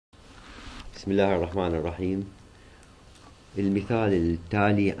بسم الله الرحمن الرحيم. المثال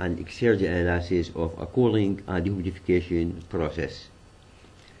التالي عن Exergy analysis of a cooling and dehumidification process.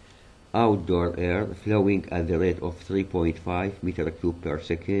 Outdoor air flowing at the rate of 3.5 meter cube per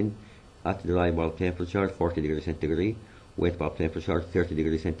second at dry bulb temperature 40 degrees centigrade, wet bulb temperature 30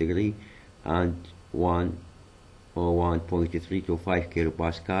 degrees centigrade, and 1.3 to 5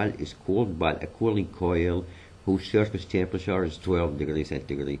 kilopascal is cooled by a cooling coil whose surface temperature is 12 degrees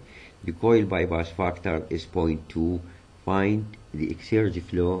centigrade. The coil bypass factor is 0.2. Find the Exergy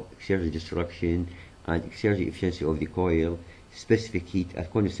flow, Exergy destruction, and Exergy efficiency of the coil. Specific heat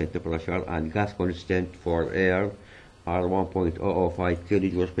at constant temperature and gas constant for air are 1.005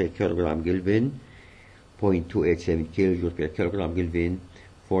 kilojoules per kilogram Kelvin, 0.287 kilojoules per kilogram Kelvin.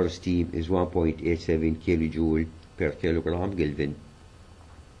 For steam is 1.87 kilojoule per kilogram Kelvin.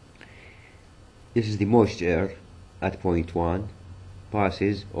 This is the moist air at 0.1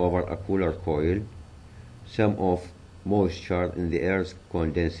 passes over a cooler coil. Some of moisture in the air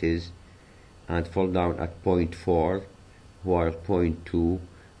condenses and fall down at 0.4 while 0.2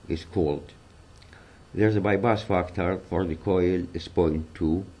 is cooled. There's a bypass factor for the coil is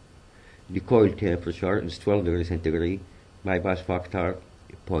 0.2. The coil temperature is 12 degrees centigrade. Bypass factor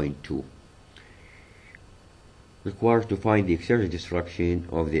 0.2. Required to find the Exergy destruction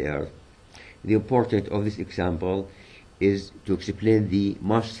of the air. The importance of this example is to explain the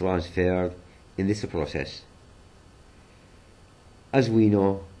mass transfer in this process. As we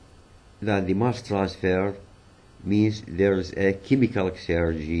know that the mass transfer means there is a chemical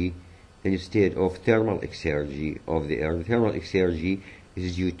exergy instead of thermal exergy of the air. The thermal exergy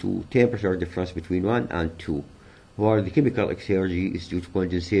is due to temperature difference between 1 and 2, while the chemical exergy is due to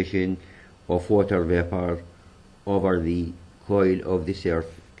condensation of water vapor over the coil of the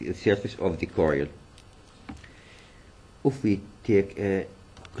surface of the coil. If we take a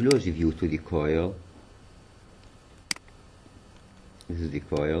close view to the coil, this is the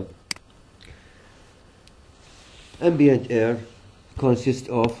coil. Ambient air consists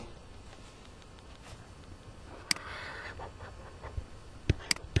of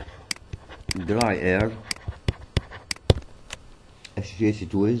dry air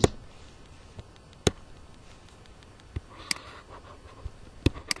associated with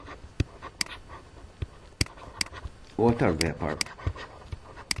water vapor.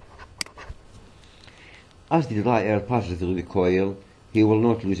 As the dry air passes through the coil, he will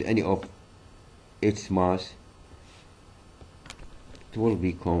not lose any of its mass. It will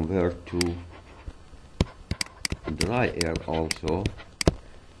be converted to dry air also.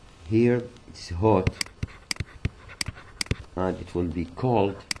 Here it's hot and it will be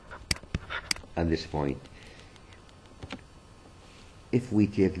cold at this point. If we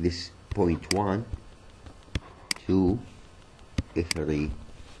take this 0.1, 2, 3.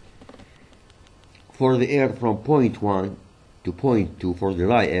 For the air from 0.1 to 0.2 for the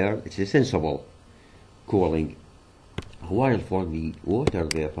dry air, it's a sensible cooling. While for the water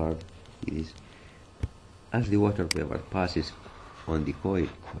vapor is, as the water vapor passes on the coil,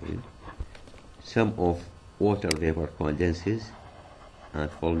 some of water vapor condenses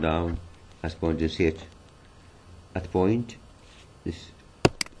and fall down as condensate at point, this is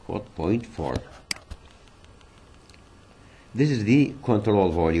called 0.4. This is the control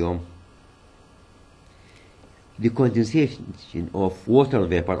volume. The condensation of water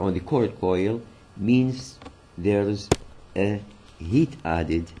vapor on the coil means there's a heat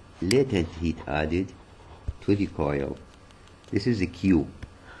added, latent heat added to the coil. This is the Q.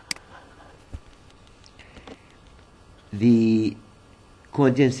 The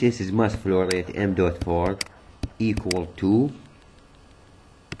condensate mass flow rate m.4 equal to,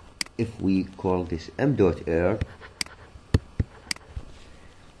 if we call this m dot air,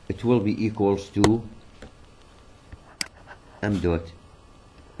 it will be equals to m dot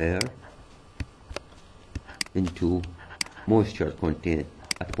air into moisture content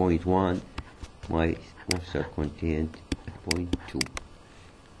at 0.1 my moisture content at 0.2.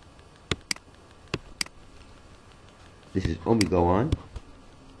 This is omega 1,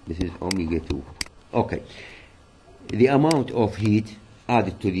 this is omega 2. Okay, the amount of heat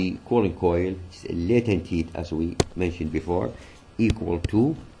added to the cooling coil is latent heat, as we mentioned before, equal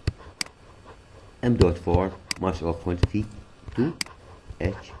to m.4 mass of quantity to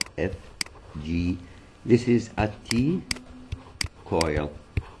HFG. This is at T coil.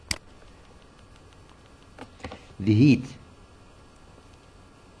 The heat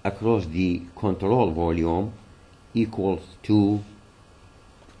across the control volume equals to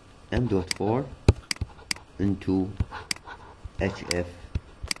m.4 into HF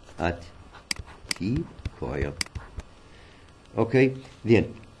at T coil. Okay,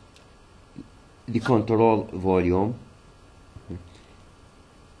 then the control volume,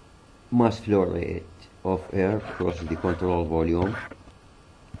 mass flow rate of air crosses the control volume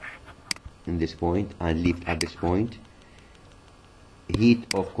in this point and lift at this point, heat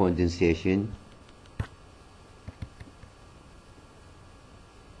of condensation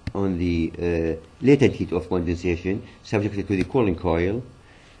on the latent heat of condensation subjected to the cooling coil,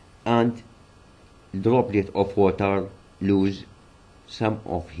 and droplet of water lose some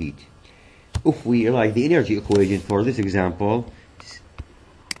of heat. If we write the energy equation for this example,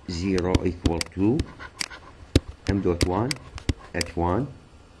 0 equal to m dot 1 h1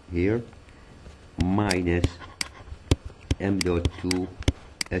 here minus m dot 2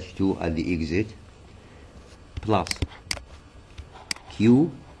 h2 at the exit plus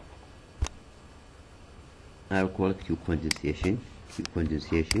q, I'll call it q condensation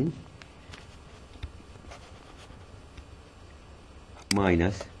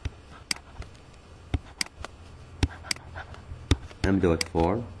minus m dot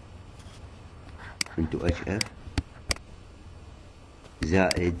 4 into hf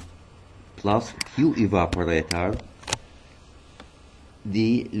زائد plus q evaporator,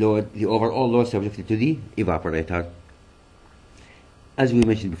 the overall load subjected to the evaporator. As we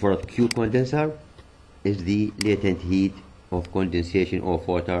mentioned before, the q condenser is the latent heat of condensation of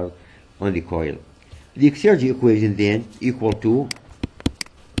water on the coil. The Exergy equation then equal to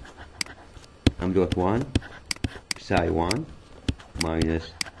m dot 1 psi 1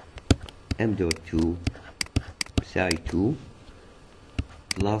 minus m dot 2 psi 2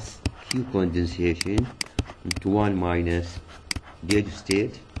 plus q condensation into 1 minus dead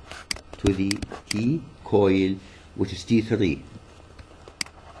state to the T coil, which is T3.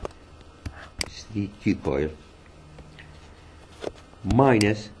 It's the T coil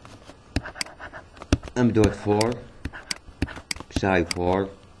minus m dot 4 psi 4.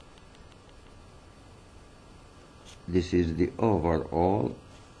 This is the overall,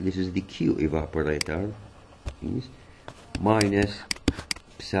 this is the Q evaporator, minus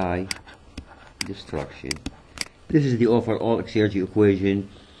psi destruction. This is the overall Exergy equation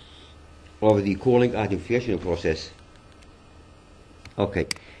of the cooling and inflation process. Okay,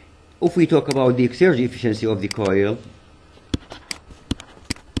 if we talk about the Exergy efficiency of the coil,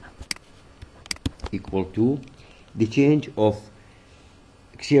 equal to the change of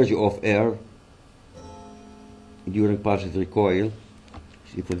Exergy of air during passage of the coil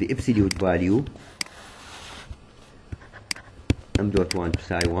is equal to the absolute value m dot 1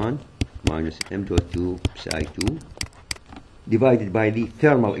 psi 1 minus m dot 2 psi 2 divided by the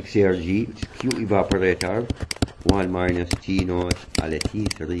thermal Exergy, which is Q evaporator, 1 minus T naught على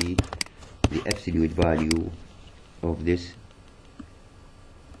T3, the absolute value of this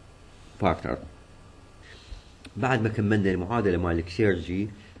factor. بعد ما كملنا المعادلة مع الإكسيرجي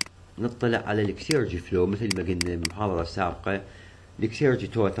نطلع على الإكسيرجي فلو مثل ما قلنا بالمحاضرة السابقة. الإكسيرجي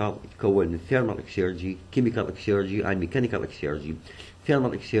توتال يتكون من thermal Exergy, chemical Exergy and mechanical Exergy.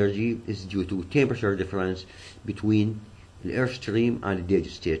 Thermal Exergy is due to temperature difference between the airstream and the dead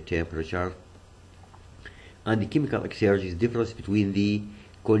state temperature, and the chemical Exergy is difference between the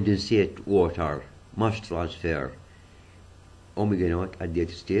condensate water mass transfer, omega naught at dead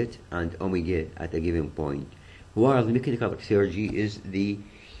state and omega at a given point, while the mechanical Exergy is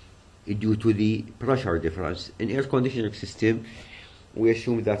due to the pressure difference. In air conditioning system, we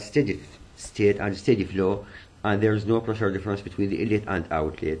assume that steady state and steady flow, and there is no pressure difference between the inlet and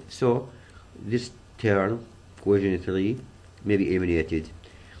outlet. So this term, equation 3, may be eliminated.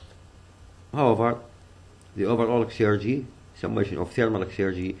 However, the overall Exergy, summation of thermal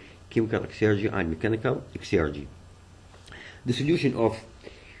Exergy, chemical Exergy and mechanical Exergy. The solution of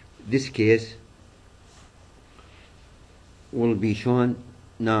this case will be shown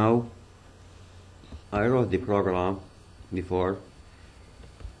now. I wrote the program before.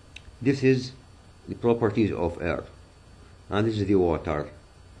 This is the properties of air, and this is the water.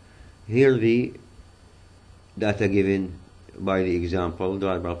 Here the data given by the example: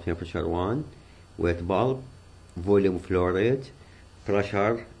 dry bulb temperature 1, wet bulb, volume flow rate,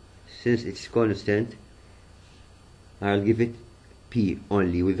 pressure. Since it's constant, I'll give it P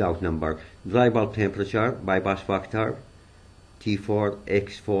only without number. Dry bulb temperature, bypass factor, T4,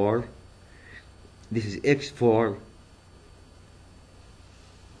 X4. This is X4.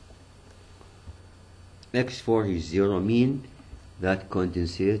 X4 is 0, mean that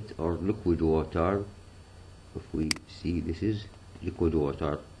condensate or liquid water. If we see, this is liquid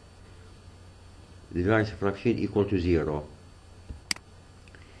water. The dryness fraction equal to 0.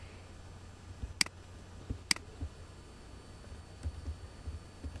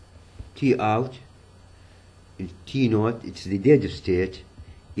 T out, T naught, it's the dead state,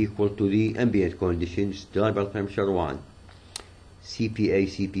 equal to the ambient conditions, reliable temperature 1. CPA,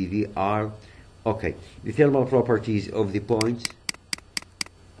 CPV are, okay, the thermal properties of the points.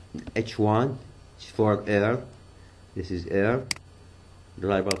 H1 is for air, this is air,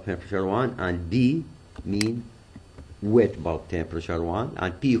 reliable temperature 1, and B mean wet bulb temperature 1,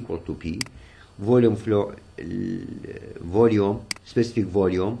 and P equal to P. Volume flow, volume, specific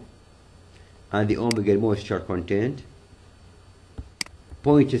volume, and the omega moisture content.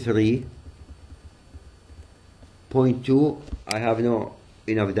 Point 3, point 2, I have no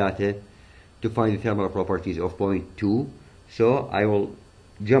enough data to find the thermal properties of point 2, so I will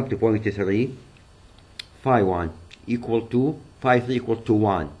jump to point 3. Phi 1 equal to, phi 3 equal to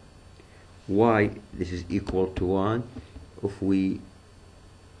 1. Why this is equal to 1? If we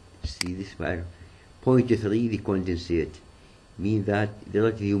see this by point 3, the condensate, mean that the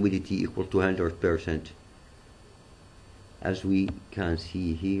relative humidity equal to 100%. As we can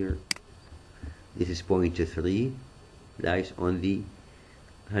see here, this is point 3, lies on the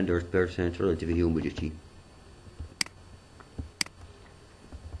 100% relative humidity.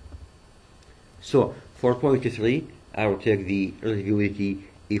 So for point 3, I will take the relative humidity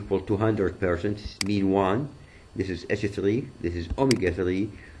equal to 100%, mean 1. This is H3, this is omega 3.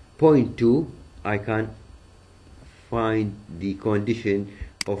 Point 2, I can find the condition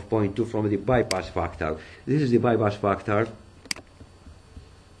of point 2 from the bypass factor. This is the bypass factor.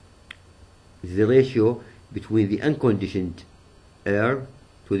 This is the ratio between the unconditioned air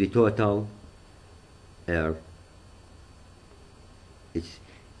to the total air. It's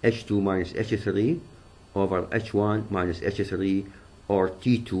H2 minus H3 over H1 minus H3, or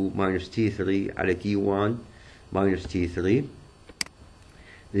T2 minus T3 على T1 minus T3.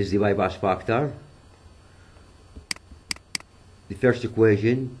 This is the bypass factor. The first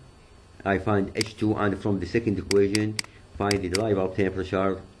equation, I find H2, and from the second equation, find the reliable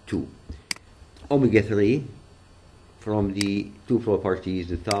temperature 2. Omega 3, from the two properties,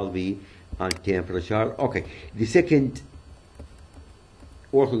 the enthalpy and temperature. Okay, the second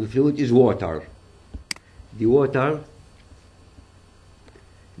working fluid is water. The water,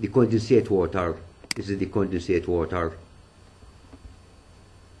 the condensate water. This is the condensate water.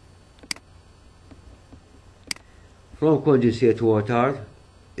 From condensate water,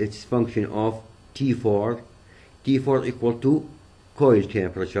 it's function of T4. T4 equal to coil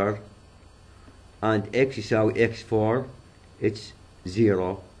temperature, and X is how X4, it's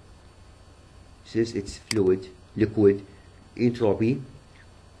 0. Since it's fluid, liquid, entropy.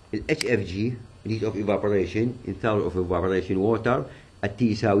 HFG, heat of evaporation, enthalpy of evaporation, water, at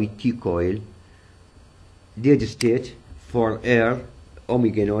T يساوي T coil. Dead state for air,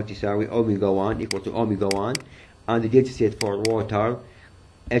 omega naught يساوي omega 1 equal to omega 1, and the dead state for water,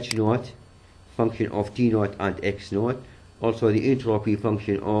 H naught, function of T naught and X naught, also the entropy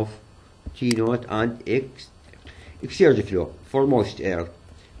function of T naught and Exergy flow for moist air.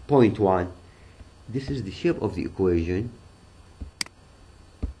 Point 1. This is the shape of the equation.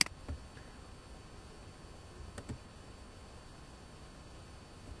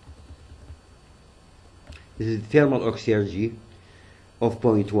 This is the thermal exergy of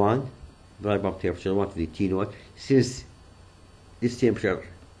point 1, variable temperature 1 to the T naught. Since this temperature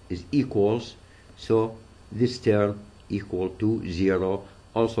is equals, so this term equal to 0.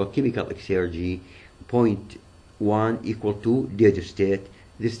 Also chemical exergy, point 1 equal to dead state.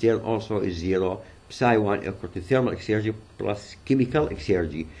 This term also is 0. Psi 1 equal to thermal exergy plus chemical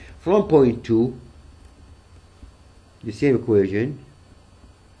exergy. From point 2, the same equation,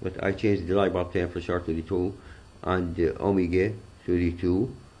 but I changed the reliable temperature to the 2 and omega to the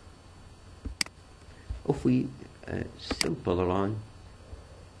 2. If we simple run,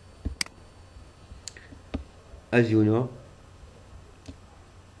 as you know,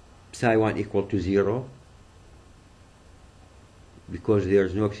 psi 1 equal to 0, because there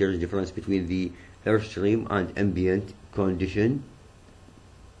is no exergy difference between the airstream and ambient condition.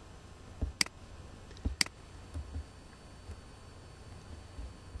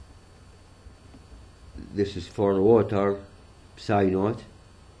 This is for water, psi naught,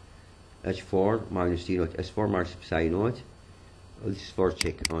 H4 minus T naught, S4 minus psi naught. This is for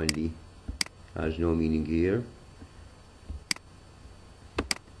check only, has no meaning here.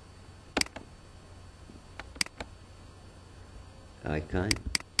 I can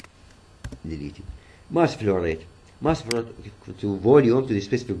delete it. Mass flow rate. Mass flow rate to volume, to the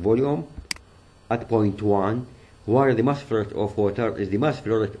specific volume at point 1, where the mass flow rate of water is the mass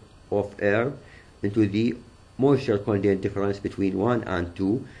flow rate of air into the moisture content difference between 1 and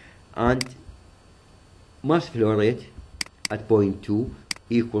 2, and mass flow rate at point 2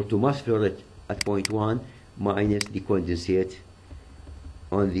 equal to mass flow rate at point 1 minus the condensate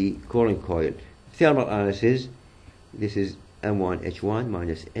on the cooling coil. Thermal analysis, this is M1H1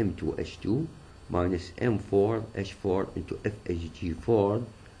 minus M2H2 minus M4H4 into FHG4,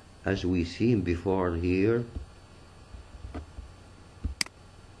 as we seen before here.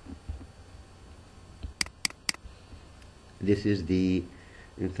 This is the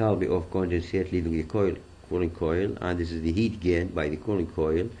enthalpy of condensate leaving the cooling coil, and this is the heat gain by the cooling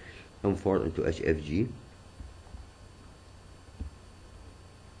coil, M4 into HFG.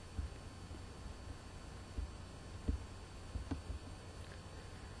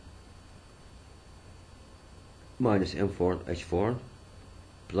 Minus M4H4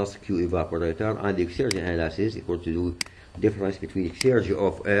 plus Q evaporator, and the Exergy analysis equal to the difference between Exergy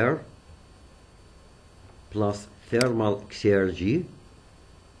of air plus thermal Exergy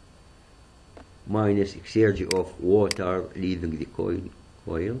minus Exergy of water leaving the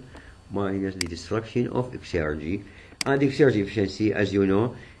coil minus the destruction of Exergy. And the Exergy efficiency, as you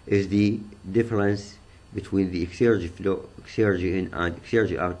know, is the difference between the Exergy flow, Exergy in and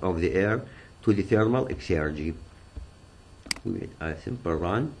Exergy out of the air to the thermal Exergy. With a simple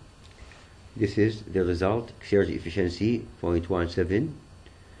run, this is the result: Exergy efficiency 0.17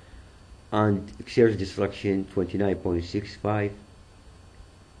 and Exergy destruction 29.65,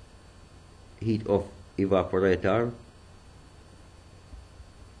 heat of evaporator,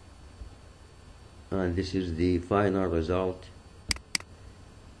 and this is the final result.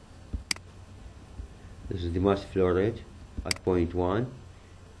 This is the mass flow rate at 0.1,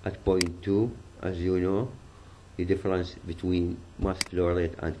 at 0.2, as you know, the difference between mass flow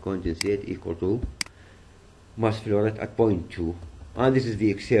rate and condensate equal to mass flow rate at 0.2. And this is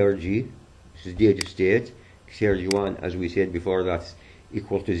the Exergy, this is data state. Exergy 1, as we said before, that's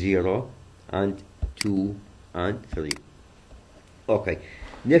equal to 0, and 2 and 3. Okay,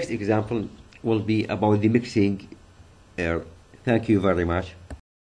 next example will be about the mixing air. Thank you very much.